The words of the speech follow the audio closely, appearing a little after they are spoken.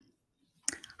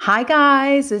Hi,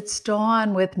 guys. It's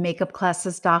Dawn with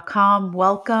makeupclasses.com.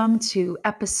 Welcome to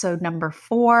episode number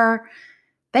 4.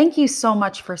 Thank you so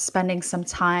much for spending some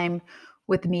time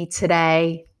with me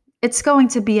today. It's going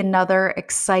to be another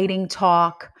exciting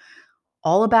talk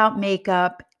all about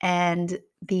makeup and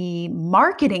the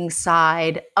marketing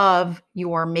side of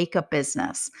your makeup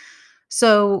business.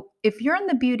 So, if you're in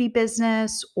the beauty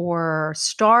business or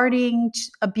starting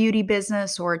a beauty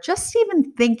business or just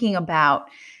even thinking about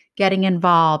getting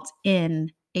involved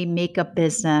in a makeup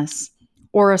business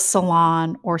or a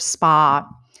salon or spa,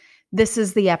 this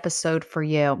is the episode for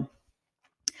you.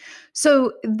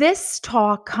 So, this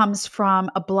talk comes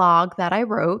from a blog that I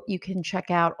wrote. You can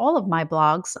check out all of my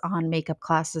blogs on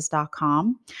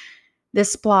makeupclasses.com.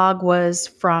 This blog was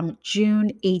from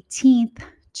June 18th,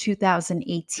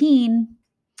 2018.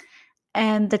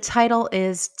 And the title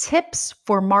is Tips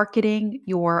for Marketing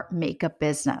Your Makeup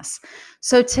Business.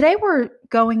 So today we're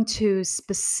going to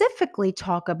specifically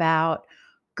talk about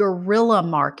guerrilla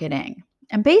marketing.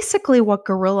 And basically, what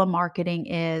guerrilla marketing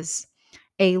is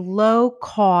a low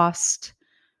cost,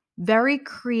 very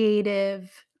creative,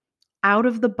 out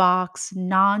of the box,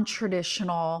 non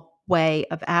traditional way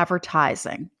of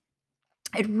advertising.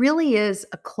 It really is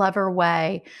a clever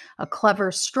way, a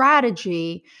clever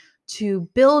strategy to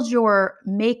build your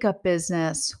makeup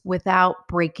business without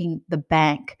breaking the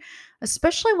bank.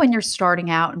 Especially when you're starting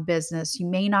out in business, you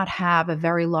may not have a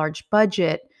very large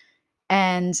budget,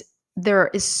 and there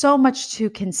is so much to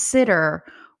consider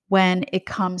when it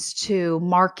comes to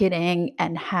marketing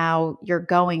and how you're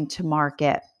going to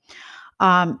market.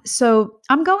 So,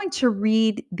 I'm going to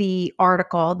read the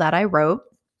article that I wrote.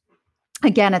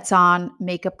 Again, it's on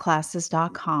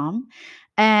makeupclasses.com,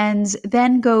 and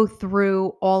then go through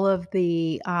all of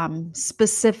the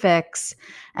specifics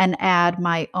and add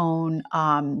my own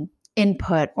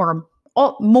input or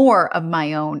more of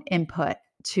my own input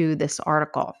to this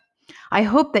article. I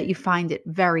hope that you find it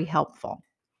very helpful.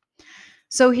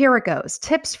 So here it goes.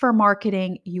 Tips for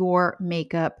marketing your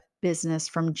makeup business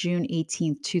from June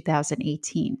 18th,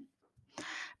 2018.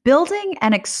 Building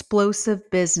an explosive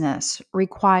business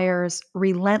requires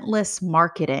relentless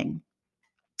marketing.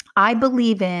 I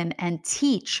believe in and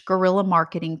teach guerrilla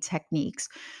marketing techniques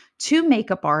to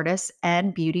makeup artists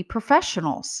and beauty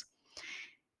professionals.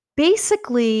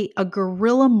 Basically, a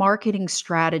guerrilla marketing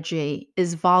strategy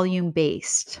is volume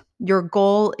based. Your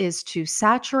goal is to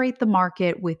saturate the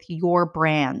market with your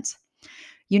brand.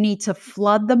 You need to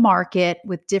flood the market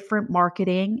with different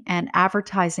marketing and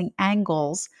advertising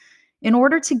angles in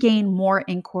order to gain more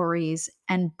inquiries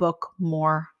and book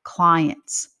more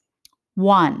clients.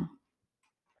 1,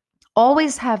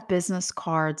 always have business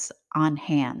cards on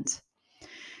hand.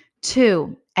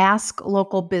 2, ask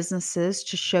local businesses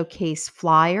to showcase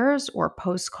flyers or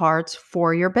postcards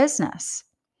for your business.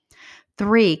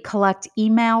 3, collect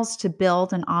emails to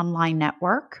build an online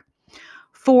network.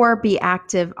 4, be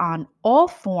active on all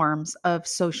forms of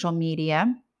social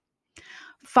media.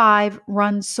 5,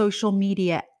 run social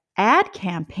media ad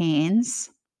campaigns.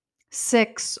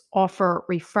 6, offer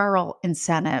referral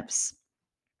incentives.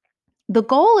 The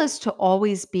goal is to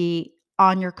always be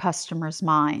on your customer's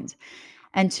mind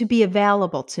and to be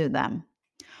available to them.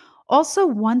 Also,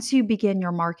 once you begin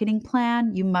your marketing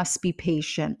plan, you must be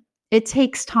patient. It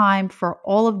takes time for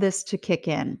all of this to kick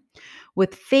in.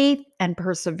 With faith and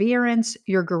perseverance,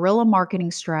 your guerrilla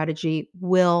marketing strategy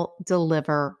will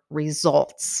deliver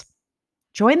results.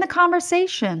 Join the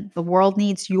conversation. The world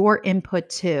needs your input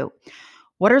too.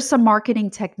 What are some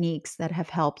marketing techniques that have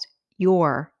helped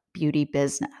your beauty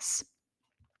business?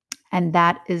 And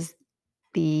that is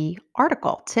the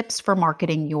article, Tips for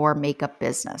Marketing Your Makeup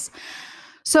Business.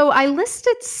 So I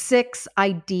listed 6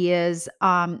 ideas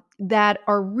that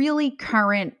are really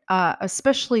current,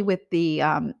 especially with the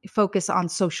focus on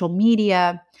social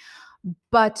media.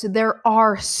 But there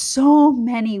are so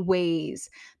many ways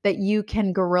that you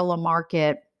can guerrilla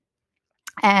market.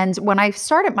 And when I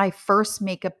started my first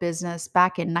makeup business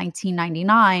back in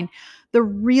 1999, there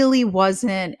really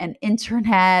wasn't an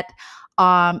internet.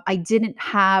 I didn't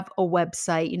have a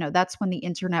website. That's when the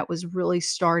internet was really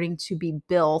starting to be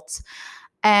built.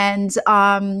 And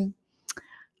I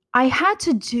had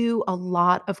to do a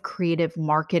lot of creative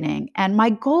marketing. And my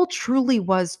goal truly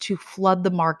was to flood the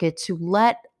market, to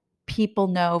let people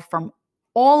know from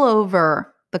all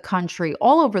over the country,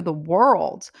 all over the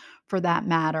world for that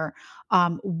matter,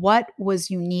 what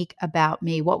was unique about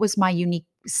me, what was my unique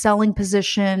selling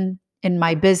position in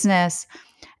my business,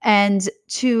 and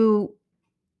to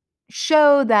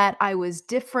show that I was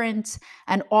different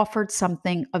and offered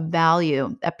something of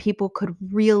value that people could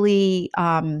really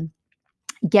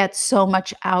get so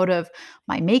much out of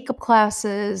my makeup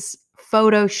classes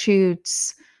photo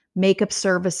shoots, makeup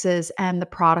services, and the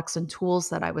products and tools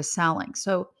that I was selling.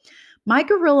 So my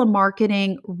guerrilla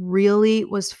marketing really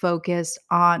was focused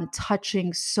on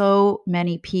touching so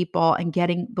many people and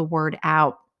getting the word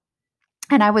out.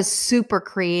 And I was super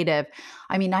creative.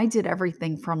 I mean, I did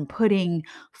everything from putting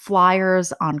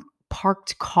flyers on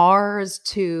parked cars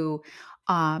to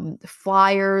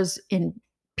flyers in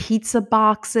pizza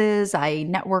boxes. I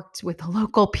networked with a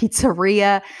local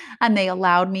pizzeria, and they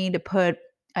allowed me to put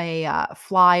a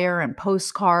flyer and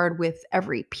postcard with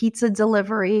every pizza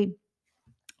delivery.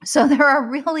 So there are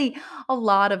really a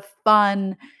lot of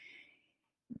fun,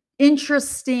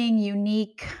 interesting,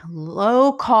 unique,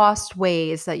 low cost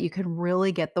ways that you can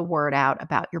really get the word out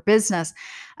about your business.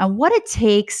 And what it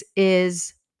takes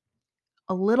is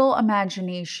a little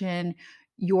imagination,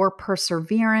 your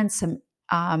perseverance,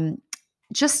 and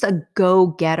just a go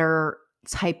getter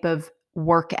type of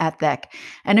work ethic.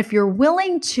 And if you're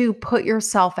willing to put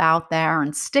yourself out there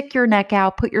and stick your neck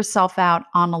out, put yourself out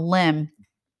on a limb,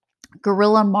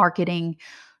 guerrilla marketing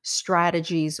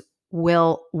strategies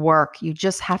will work. You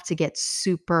just have to get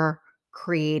super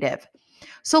creative.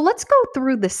 So let's go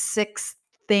through the 6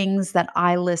 things that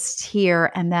I list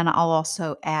here, and then I'll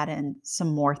also add in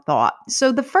some more thought.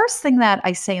 So, the first thing that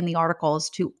I say in the article is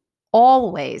to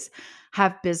always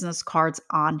have business cards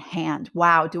on hand.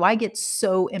 Wow, do I get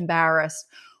so embarrassed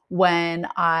when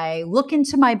I look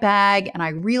into my bag and I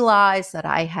realize that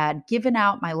I had given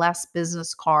out my last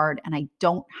business card and I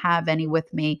don't have any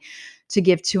with me to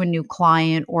give to a new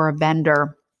client or a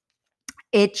vendor.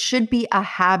 It should be a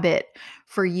habit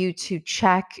for you to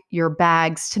check your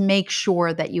bags to make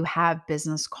sure that you have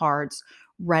business cards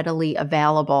readily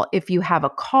available. If you have a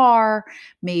car,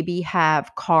 maybe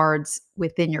have cards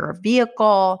within your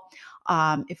vehicle.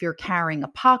 If you're carrying a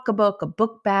pocketbook, a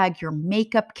book bag, your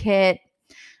makeup kit,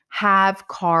 have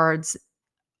cards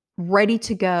ready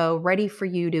to go, ready for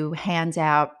you to hand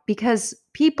out because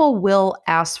people will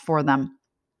ask for them.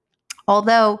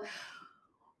 Although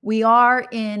we are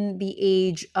in the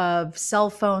age of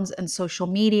cell phones and social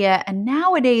media. And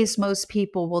nowadays, most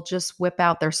people will just whip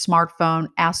out their smartphone,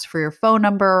 ask for your phone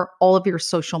number, all of your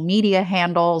social media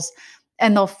handles,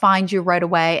 and they'll find you right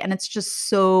away. And it's just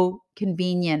so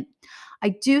convenient. I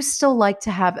do still like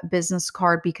to have a business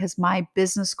card because my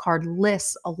business card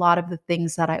lists a lot of the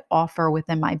things that I offer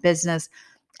within my business.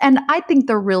 And I think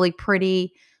they're really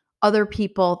pretty. Other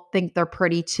people think they're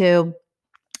pretty too.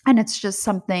 And it's just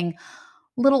something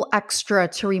little extra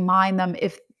to remind them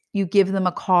if you give them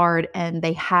a card and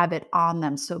they have it on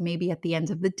them. So maybe at the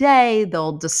end of the day,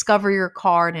 they'll discover your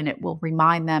card and it will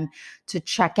remind them to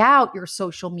check out your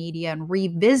social media and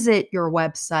revisit your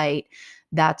website,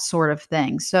 that sort of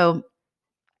thing. So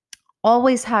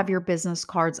always have your business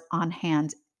cards on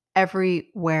hand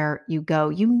everywhere you go.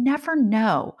 You never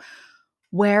know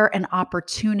where an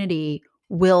opportunity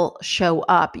will show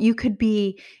up. You could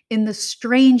be in the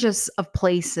strangest of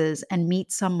places and meet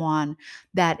someone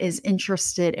that is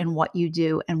interested in what you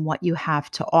do and what you have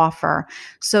to offer.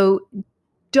 So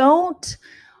don't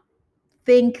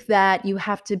think that you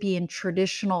have to be in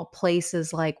traditional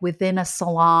places like within a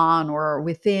salon or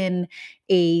within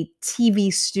a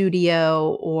TV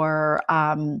studio or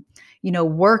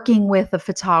working with a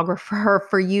photographer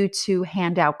for you to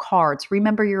hand out cards.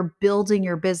 Remember, you're building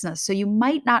your business. So you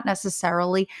might not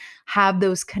necessarily have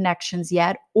those connections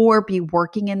yet or be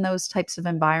working in those types of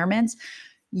environments.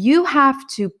 You have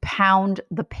to pound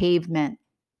the pavement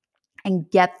and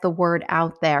get the word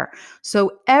out there.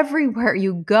 So everywhere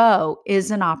you go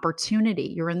is an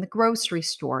opportunity. You're in the grocery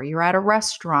store, you're at a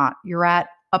restaurant, you're at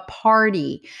a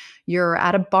party, you're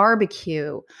at a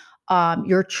barbecue,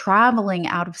 you're traveling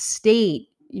out of state,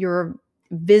 you're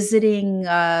visiting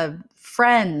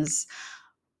friends.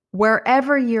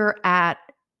 Wherever you're at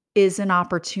is an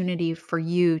opportunity for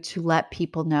you to let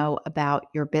people know about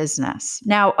your business.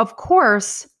 Now, of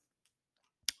course,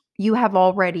 you have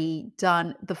already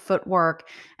done the footwork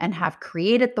and have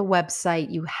created the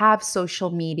website, you have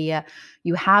social media,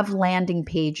 you have landing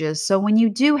pages. So when you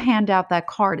do hand out that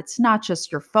card, it's not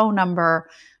just your phone number,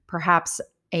 perhaps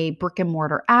a brick and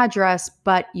mortar address,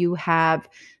 but you have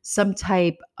some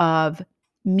type of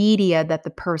media that the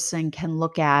person can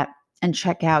look at and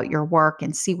check out your work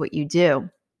and see what you do.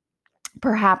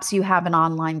 Perhaps you have an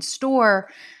online store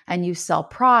and you sell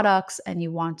products and you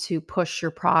want to push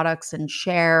your products and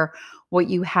share what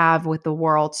you have with the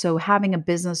world. So, having a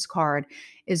business card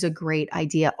is a great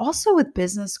idea. Also, with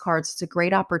business cards, it's a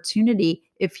great opportunity.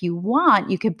 If you want,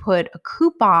 you could put a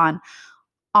coupon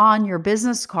on your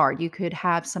business card. You could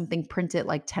have something printed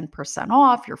like 10%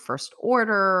 off your first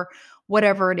order,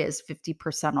 whatever it is,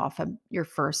 50% off of your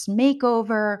first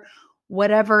makeover,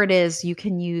 whatever it is, you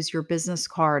can use your business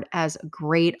card as a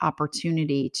great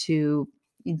opportunity to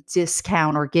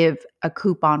discount or give a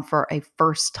coupon for a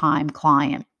first time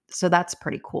client. So that's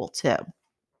pretty cool too.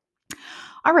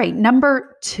 All right,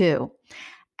 number two,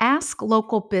 ask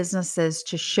local businesses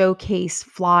to showcase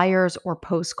flyers or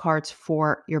postcards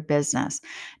for your business.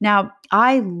 Now,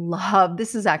 I love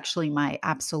this is actually my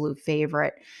absolute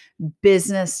favorite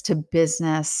business to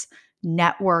business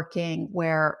networking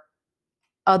where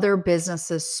other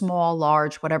businesses, small,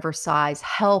 large, whatever size,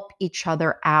 help each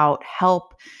other out,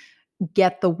 help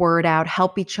get the word out,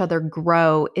 help each other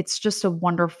grow. It's just a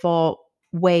wonderful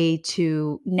way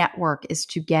to network is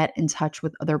to get in touch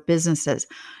with other businesses.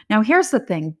 Now, here's the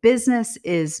thing, business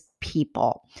is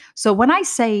people. So when I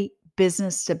say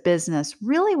business to business,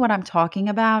 really what I'm talking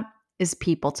about is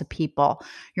people to people.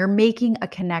 You're making a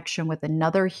connection with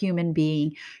another human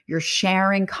being, you're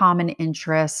sharing common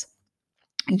interests,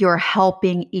 you're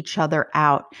helping each other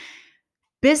out.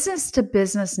 Business to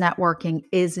business networking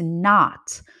is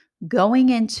not going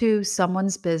into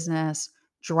someone's business,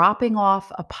 dropping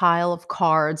off a pile of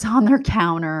cards on their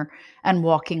counter, and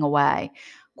walking away.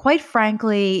 Quite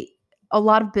frankly, a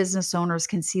lot of business owners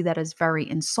can see that as very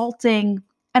insulting.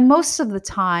 And most of the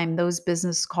time, those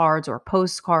business cards or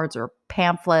postcards or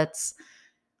pamphlets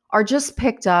are just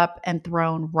picked up and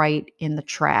thrown right in the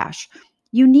trash.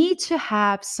 You need to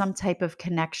have some type of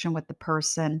connection with the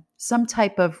person, some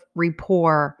type of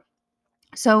rapport.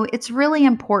 So it's really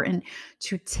important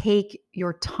to take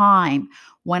your time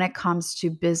when it comes to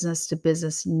business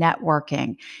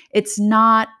networking. It's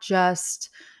not just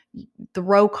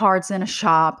throw cards in a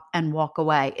shop and walk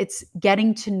away. It's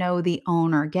getting to know the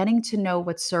owner, getting to know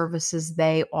what services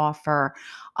they offer,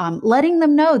 letting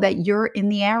them know that you're in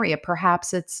the area.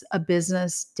 Perhaps it's a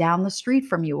business down the street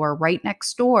from you or right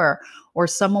next door or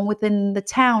someone within the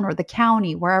town or the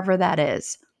county, wherever that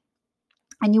is.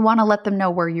 And you want to let them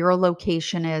know where your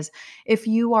location is. If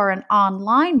you are an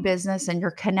online business and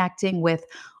you're connecting with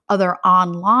other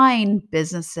online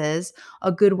businesses,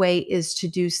 a good way is to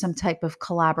do some type of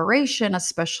collaboration,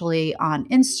 especially on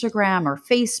Instagram or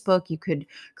Facebook. You could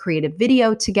create a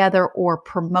video together or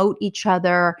promote each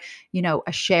other,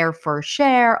 a share for a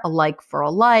share, a like for a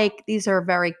like. These are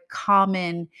very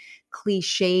common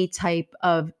cliche type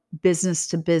of business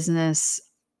to business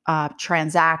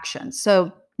transactions.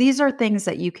 So these are things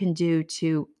that you can do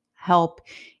to help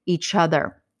each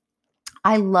other.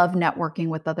 I love networking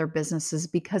with other businesses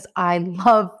because I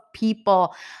love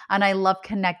people and I love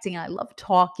connecting. I love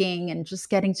talking and just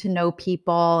getting to know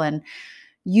people and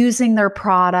using their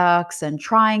products and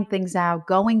trying things out,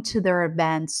 going to their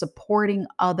events, supporting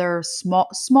other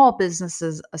small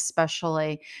businesses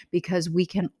especially because we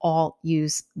can all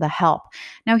use the help.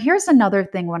 Now, here's another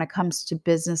thing when it comes to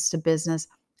business.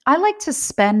 I like to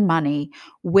spend money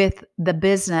with the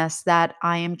business that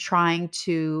I am trying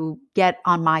to get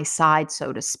on my side,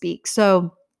 so to speak.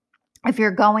 So, if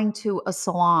you're going to a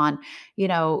salon,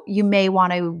 you may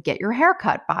want to get your hair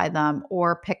cut by them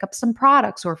or pick up some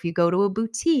products. Or if you go to a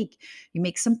boutique, you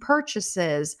make some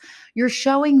purchases. You're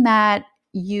showing that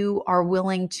you are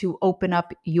willing to open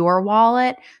up your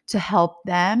wallet to help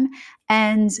them.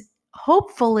 And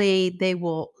hopefully they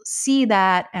will see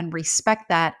that and respect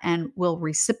that and will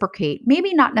reciprocate.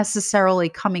 Maybe not necessarily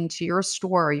coming to your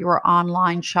store or your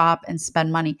online shop and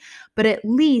spend money, but at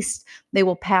least they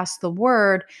will pass the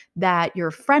word that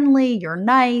you're friendly, you're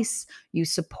nice, you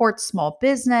support small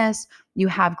business, you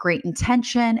have great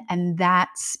intention, and that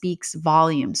speaks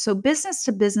volumes. So business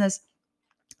to business,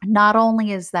 not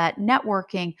only is that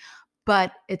networking,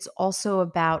 but it's also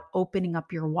about opening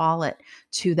up your wallet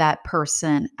to that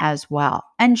person as well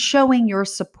and showing your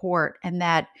support and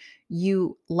that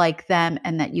you like them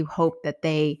and that you hope that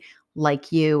they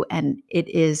like you. And it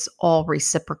is all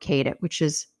reciprocated, which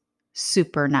is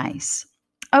super nice.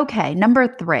 Okay, number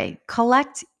three,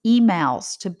 collect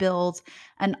emails to build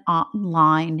an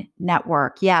online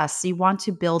network. Yes, you want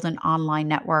to build an online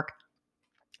network.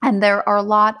 And there are a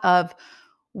lot of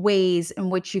ways in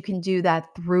which you can do that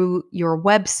through your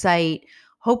website.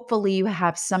 Hopefully, you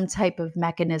have some type of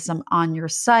mechanism on your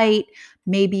site.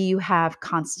 Maybe you have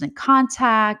constant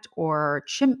contact or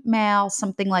chimp mail,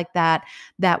 something like that,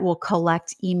 that will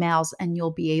collect emails and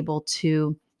you'll be able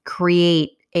to create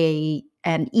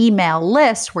an email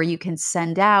list where you can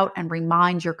send out and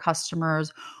remind your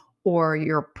customers or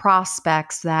your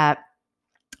prospects that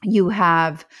you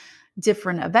have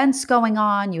different events going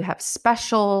on, you have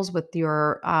specials with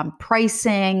your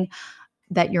pricing,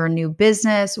 that you're a new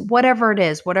business, whatever it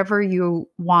is, whatever you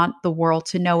want the world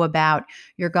to know about,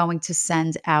 you're going to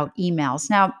send out emails.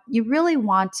 Now, you really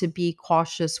want to be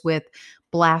cautious with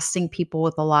blasting people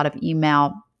with a lot of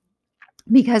email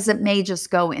because it may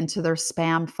just go into their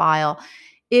spam file.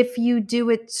 If you do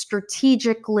it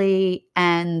strategically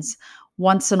and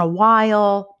once in a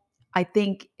while, I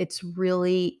think it's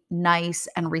really nice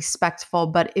and respectful.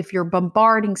 But if you're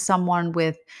bombarding someone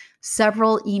with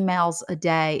several emails a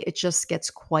day, it just gets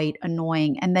quite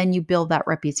annoying. And then you build that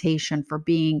reputation for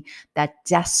being that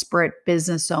desperate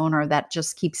business owner that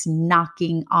just keeps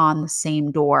knocking on the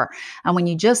same door. And when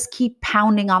you just keep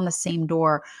pounding on the same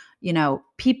door,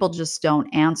 people just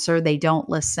don't answer. They don't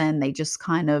listen. They just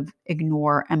kind of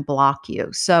ignore and block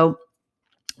you. So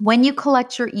when you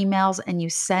collect your emails and you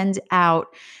send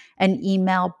out an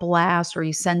email blast or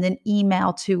you send an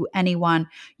email to anyone,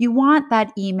 you want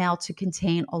that email to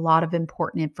contain a lot of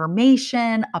important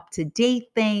information, up to date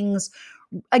things.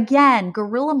 Again,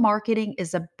 guerrilla marketing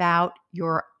is about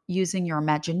your using your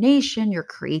imagination, your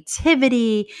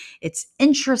creativity. It's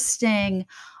interesting.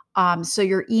 So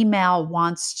your email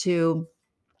wants to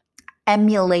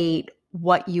emulate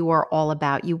what you are all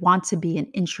about. You want to be an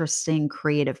interesting,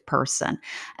 creative person.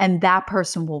 And that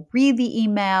person will read the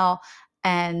email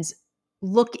and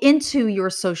look into your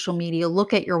social media,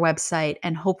 look at your website,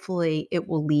 and hopefully it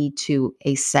will lead to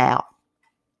a sale.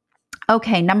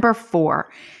 Okay, number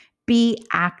 4, be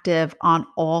active on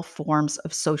all forms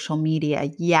of social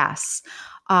media. Yes.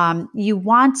 You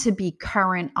want to be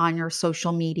current on your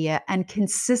social media, and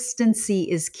consistency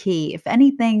is key. If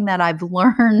anything that I've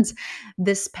learned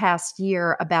this past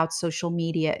year about social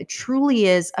media, it truly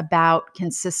is about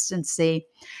consistency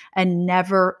and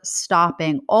never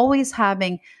stopping, always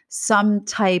having some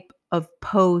type of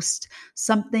post,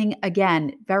 something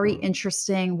again, very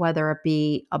interesting, whether it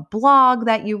be a blog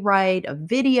that you write, a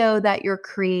video that you're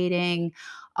creating,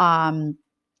 um,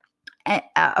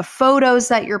 photos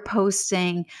that you're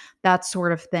posting, that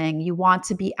sort of thing. You want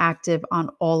to be active on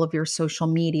all of your social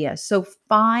media. So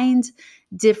find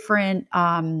different,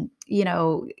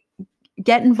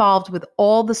 get involved with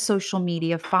all the social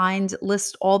media,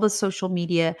 list all the social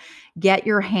media, get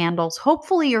your handles.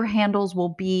 Hopefully your handles will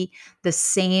be the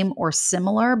same or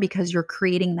similar because you're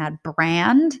creating that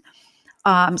brand.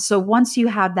 So once you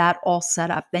have that all set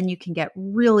up, then you can get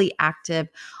really active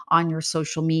on your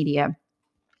social media.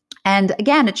 And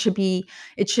again, it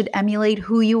should emulate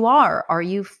who you are. Are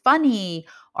you funny?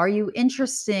 Are you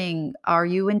interesting? Are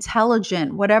you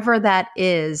intelligent? Whatever that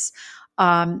is,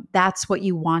 that's what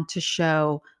you want to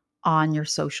show on your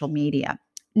social media.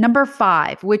 Number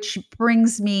 5, which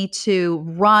brings me to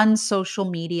run social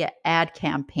media ad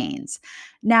campaigns.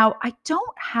 Now, I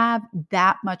don't have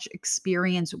that much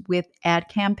experience with ad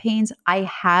campaigns. I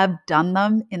have done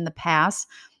them in the past,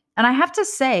 and I have to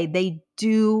say they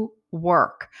do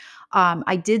work.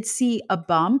 I did see a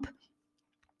bump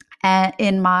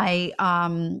in my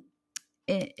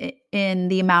in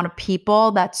the amount of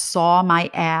people that saw my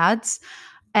ads,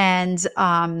 and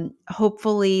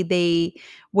hopefully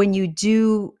when you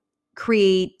do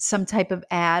create some type of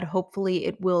ad, hopefully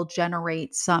it will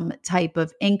generate some type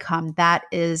of income. That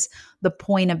is the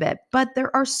point of it. But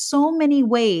there are so many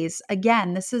ways.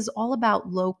 Again, this is all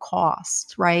about low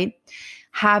cost, right?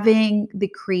 Having the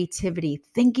creativity,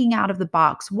 thinking out of the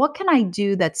box. What can I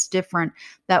do that's different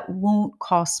that won't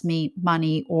cost me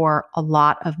money or a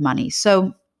lot of money?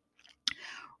 So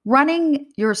running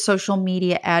your social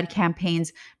media ad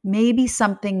campaigns may be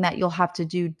something that you'll have to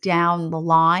do down the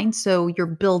line. So you're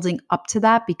building up to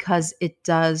that because it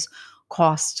does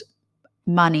cost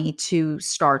money to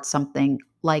start something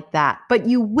like that. But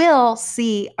you will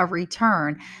see a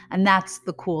return. And that's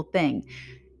the cool thing.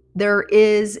 There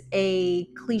is a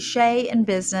cliche in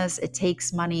business, it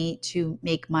takes money to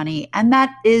make money. And that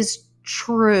is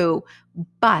true,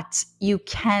 but you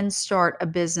can start a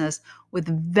business with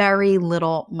very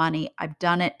little money. I've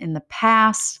done it in the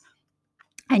past,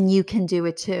 and you can do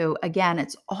it too. Again,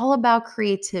 it's all about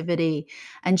creativity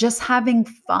and just having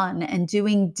fun and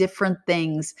doing different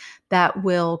things that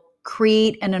will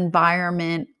create an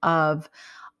environment of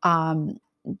um,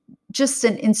 just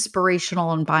an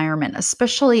inspirational environment,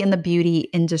 especially in the beauty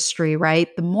industry,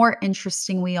 right? The more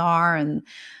interesting we are and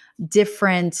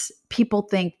different, people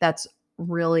think that's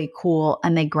really cool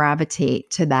and they gravitate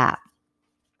to that.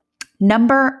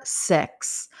 Number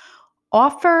 6,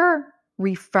 offer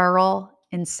referral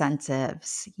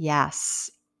incentives.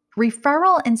 Yes.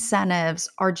 Referral incentives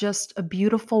are just a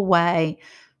beautiful way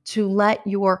to let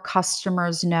your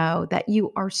customers know that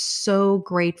you are so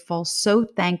grateful, so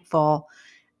thankful,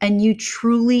 and you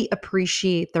truly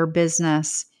appreciate their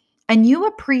business. And you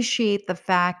appreciate the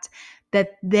fact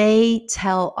that they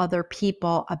tell other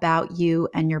people about you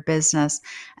and your business,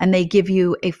 and they give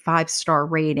you a 5-star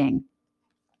rating.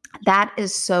 That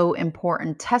is so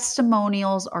important.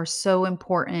 Testimonials are so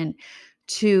important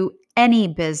to any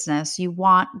business, you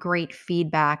want great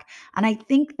feedback. And I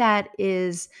think that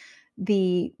is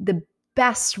the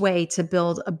best way to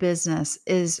build a business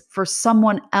is for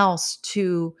someone else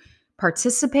to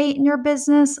participate in your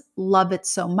business, love it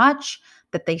so much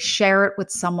that they share it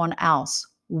with someone else.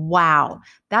 Wow.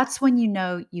 That's when you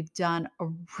know you've done a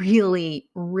really,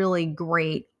 really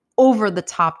great over the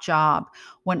top job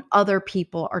when other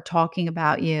people are talking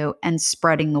about you and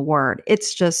spreading the word.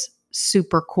 It's just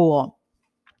super cool.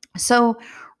 So,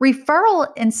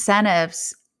 referral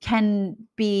incentives can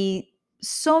be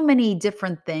so many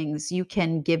different things. You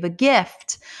can give a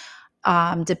gift,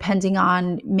 depending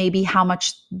on maybe how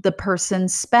much the person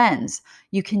spends.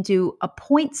 You can do a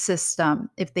point system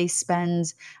if they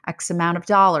spend X amount of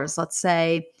dollars. Let's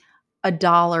say a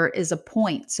dollar is a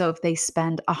point. So if they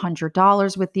spend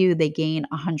 $100 with you, they gain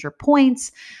 100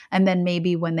 points. And then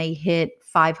maybe when they hit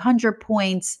 500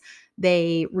 points,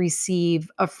 they receive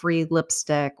a free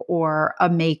lipstick or a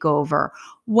makeover.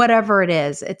 Whatever it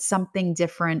is, it's something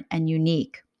different and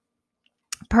unique.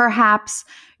 Perhaps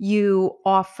you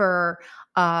offer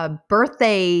a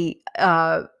birthday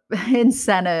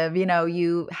incentive.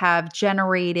 You have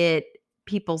generated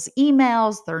people's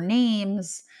emails, their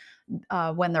names,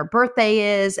 when their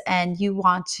birthday is, and you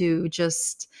want to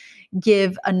just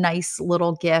give a nice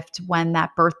little gift when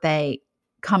that birthday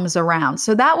comes around.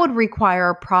 So that would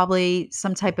require probably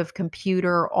some type of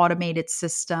computer automated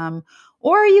system,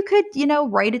 or you could,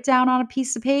 write it down on a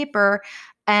piece of paper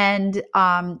and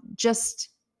just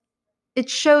it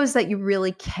shows that you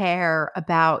really care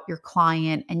about your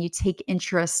client and you take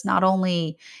interest not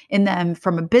only in them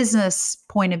from a business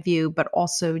point of view, but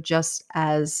also just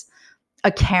as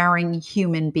a caring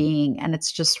human being. And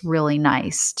it's just really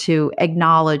nice to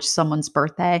acknowledge someone's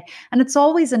birthday. And it's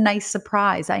always a nice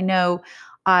surprise. I know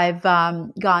I've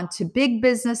gone to big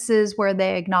businesses where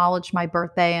they acknowledge my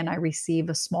birthday and I receive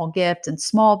a small gift, and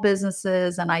small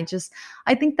businesses. And I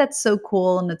think that's so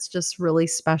cool. And it's just really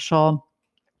special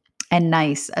and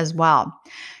nice as well.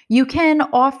 You can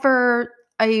offer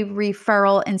a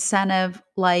referral incentive,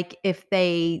 like if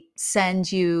they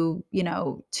send you,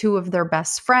 two of their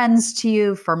best friends to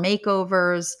you for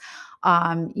makeovers,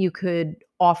 you could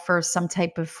offer some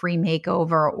type of free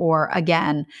makeover or,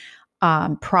 again,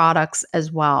 products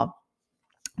as well.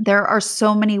 There are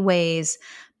so many ways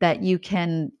that you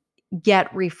can get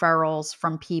referrals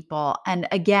from people. And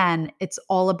again, it's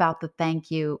all about the thank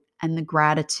you and the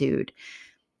gratitude.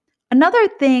 Another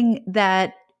thing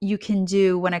that you can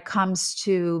do when it comes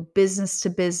to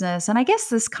business, and I guess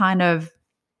this kind of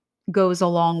goes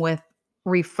along with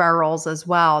referrals as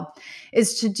well,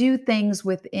 is to do things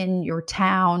within your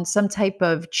town, some type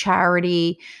of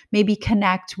charity, maybe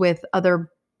connect with other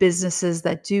businesses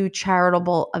that do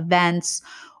charitable events.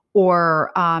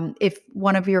 Or if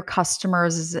one of your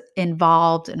customers is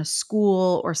involved in a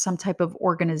school or some type of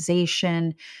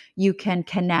organization, you can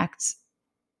connect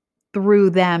through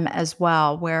them as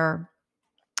well, where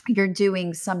you're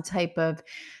doing some type of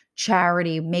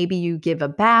charity. Maybe you give a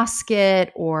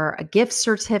basket or a gift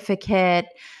certificate,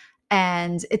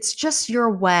 and it's just your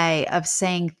way of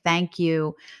saying thank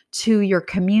you to your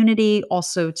community,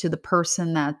 also to the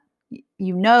person that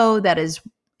that is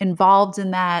involved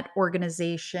in that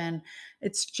organization.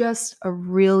 It's just a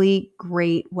really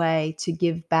great way to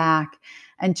give back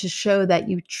and to show that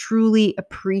you truly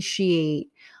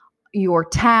appreciate your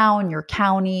town, your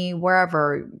county,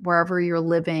 wherever you're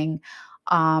living.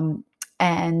 Um,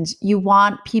 and you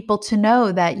want people to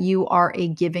know that you are a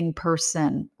giving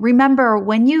person. Remember,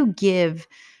 when you give,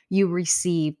 you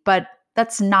receive, but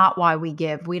that's not why we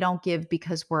give. We don't give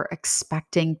because we're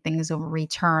expecting things in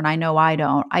return. I know I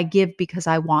don't. I give because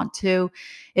I want to.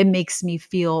 It makes me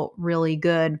feel really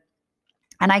good.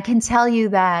 And I can tell you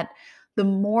that the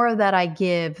more that I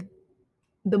give,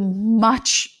 the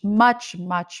much, much,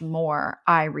 much more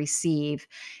I receive.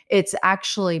 It's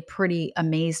actually pretty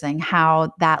amazing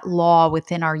how that law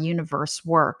within our universe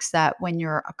works, that when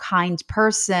you're a kind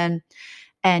person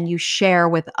and you share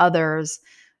with others,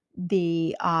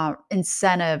 the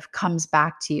incentive comes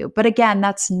back to you. But again,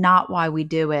 that's not why we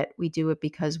do it. We do it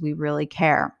because we really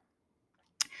care.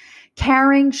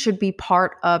 Caring should be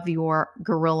part of your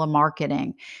guerrilla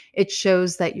marketing. It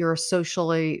shows that you're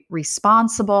socially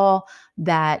responsible,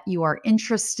 that you are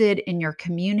interested in your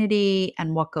community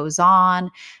and what goes on,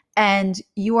 and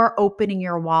you are opening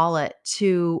your wallet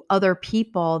to other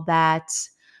people that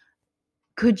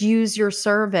could use your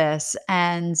service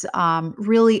and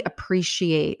really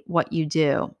appreciate what you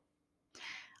do.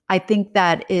 I think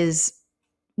that is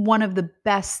one of the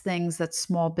best things that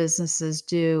small businesses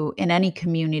do in any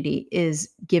community is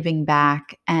giving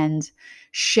back and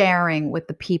sharing with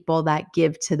the people that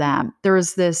give to them.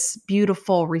 There's this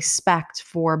beautiful respect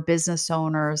for business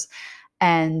owners,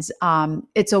 and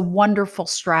it's a wonderful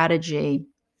strategy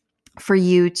for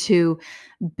you to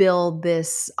build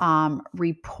this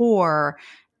rapport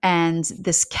and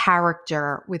this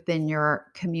character within your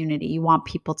community. You want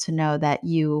people to know that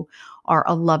you are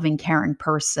a loving, caring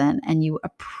person and you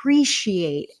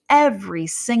appreciate every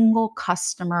single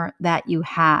customer that you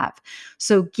have.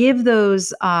 So give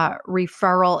those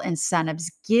referral incentives,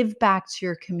 give back to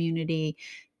your community,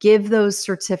 give those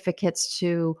certificates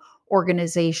to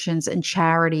organizations and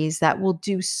charities that will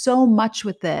do so much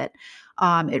with it.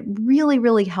 It really,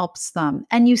 really helps them.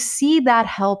 And you see that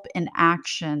help in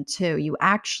action too. You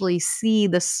actually see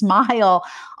the smile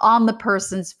on the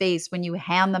person's face when you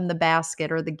hand them the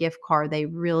basket or the gift card. They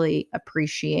really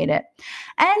appreciate it.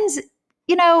 And,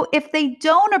 if they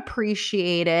don't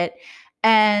appreciate it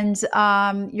and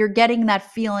you're getting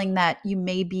that feeling that you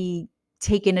may be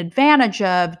taken advantage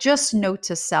of, just note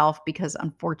to self, because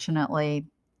unfortunately,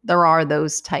 there are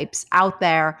those types out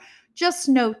there. Just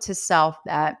note to self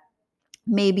that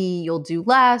maybe you'll do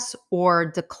less or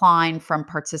decline from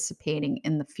participating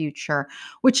in the future,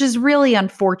 which is really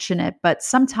unfortunate, but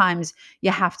sometimes you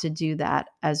have to do that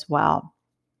as well.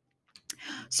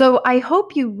 So I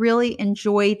hope you really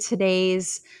enjoyed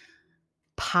today's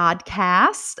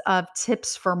podcast of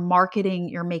tips for marketing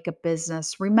your makeup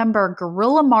business. Remember,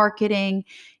 guerrilla marketing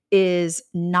is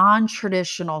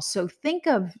non-traditional. So think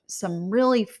of some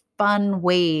really fun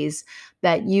ways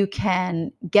that you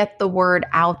can get the word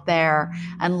out there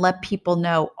and let people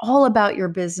know all about your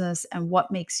business and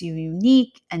what makes you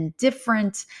unique and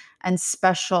different and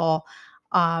special.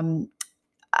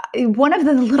 One of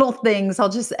the little things, I'll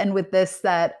just end with this,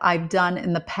 that I've done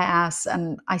in the past,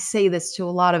 and I say this to a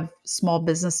lot of small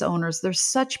business owners, there's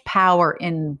such power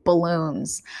in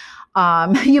balloons.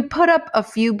 You put up a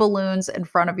few balloons in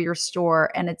front of your store,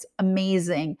 and it's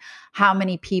amazing how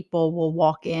many people will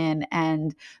walk in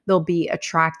and they'll be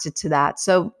attracted to that.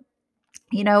 So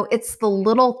it's the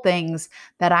little things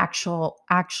that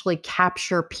actually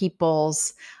capture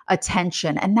people's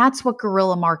attention. And that's what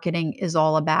guerrilla marketing is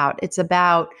all about. It's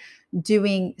about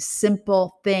doing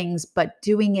simple things, but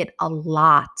doing it a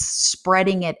lot,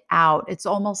 spreading it out. It's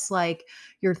almost like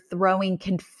you're throwing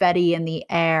confetti in the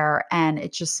air and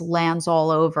it just lands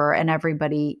all over and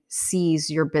everybody sees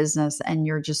your business and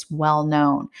you're just well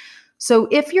known. So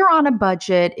if you're on a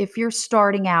budget, if you're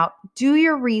starting out, do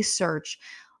your research.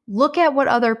 Look at what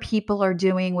other people are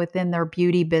doing within their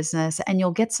beauty business, and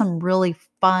you'll get some really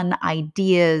fun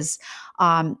ideas.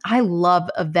 I love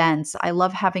events. I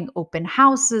love having open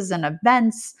houses and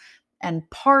events and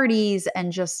parties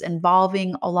and just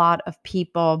involving a lot of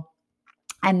people.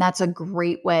 And that's a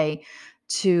great way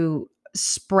to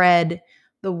spread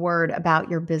the word about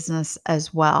your business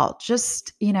as well.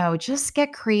 Just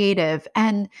get creative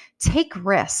and take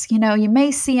risks. You may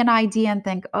see an idea and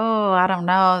think, oh, I don't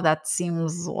know, that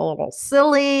seems a little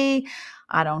silly.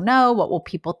 I don't know. What will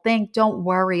people think? Don't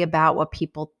worry about what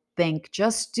people think.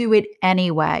 Just do it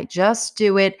anyway. Just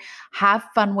do it. Have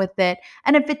fun with it.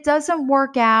 And if it doesn't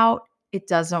work out, it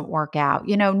doesn't work out.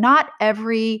 Not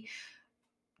every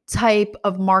type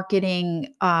of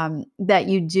marketing that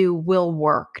you do will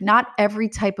work. Not every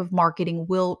type of marketing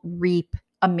will reap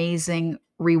amazing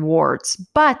rewards.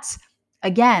 But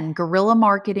again, guerrilla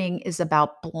marketing is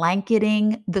about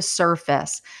blanketing the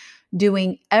surface,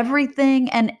 doing everything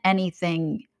and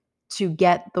anything to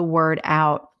get the word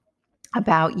out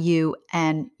about you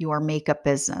and your makeup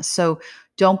business. So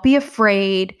don't be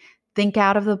afraid. Think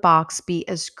out of the box. Be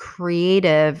as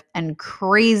creative and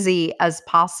crazy as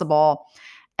possible,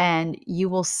 and you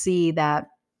will see that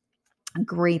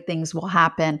great things will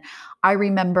happen. I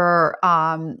remember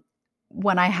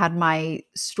when I had my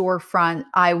storefront,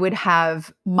 I would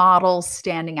have models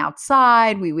standing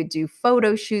outside. We would do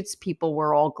photo shoots. People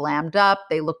were all glammed up.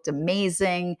 They looked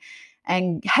amazing,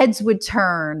 and heads would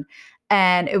turn.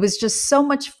 And it was just so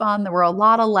much fun. There were a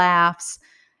lot of laughs.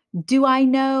 Do I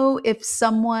know if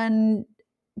someone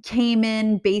came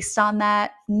in based on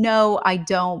that? No, I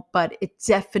don't, but it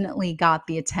definitely got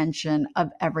the attention of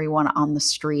everyone on the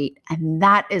street. And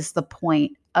that is the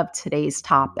point of today's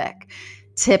topic: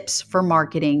 tips for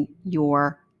marketing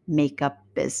your makeup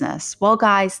business. Well,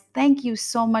 guys, thank you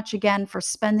so much again for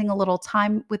spending a little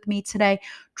time with me today.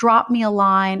 Drop me a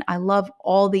line. I love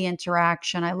all the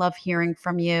interaction. I love hearing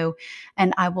from you.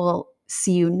 And I will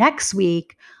see you next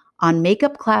week on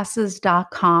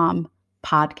makeupclasses.com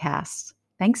podcast.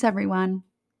 Thanks, everyone.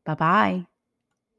 Bye-bye.